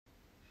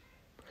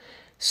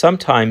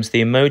Sometimes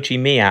the Emoji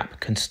Me app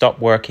can stop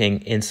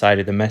working inside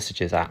of the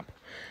Messages app.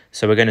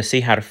 So we're going to see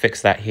how to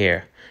fix that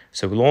here.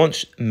 So we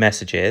launch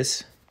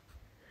Messages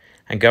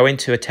and go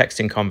into a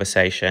texting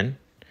conversation.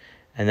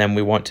 And then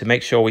we want to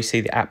make sure we see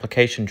the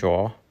application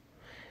drawer.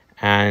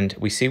 And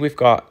we see we've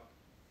got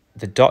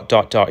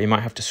the ... You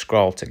might have to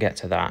scroll to get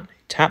to that.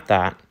 Tap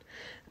that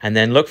and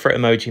then look for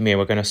Emoji Me.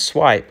 We're going to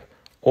swipe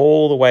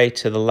all the way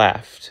to the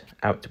left,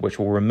 which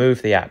will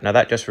remove the app. Now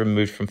that just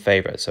removed from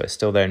favorites, so it's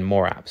still there in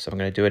more apps. So I'm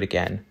going to do it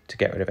again to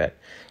get rid of it.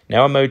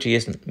 Now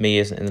Emoji Me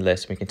isn't in the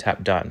list. We can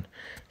tap done.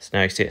 So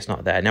now you see it's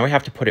not there. Now we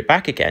have to put it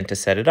back again to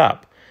set it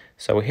up.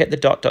 So we'll hit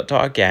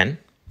the ... again,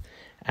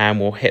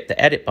 and we'll hit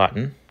the edit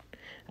button,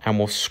 and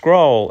we'll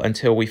scroll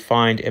until we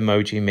find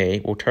Emoji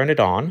Me. We'll turn it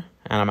on,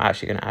 and I'm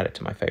actually going to add it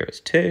to my favorites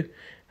too,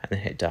 and then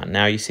hit done.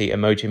 Now you see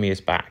Emoji Me is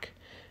back.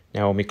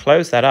 Now when we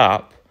close that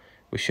up,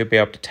 we should be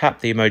able to tap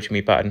the Emoji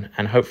Me button,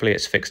 and hopefully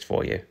it's fixed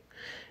for you.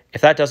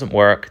 If that doesn't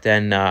work,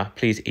 then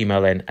please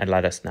email in and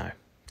let us know.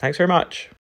 Thanks very much.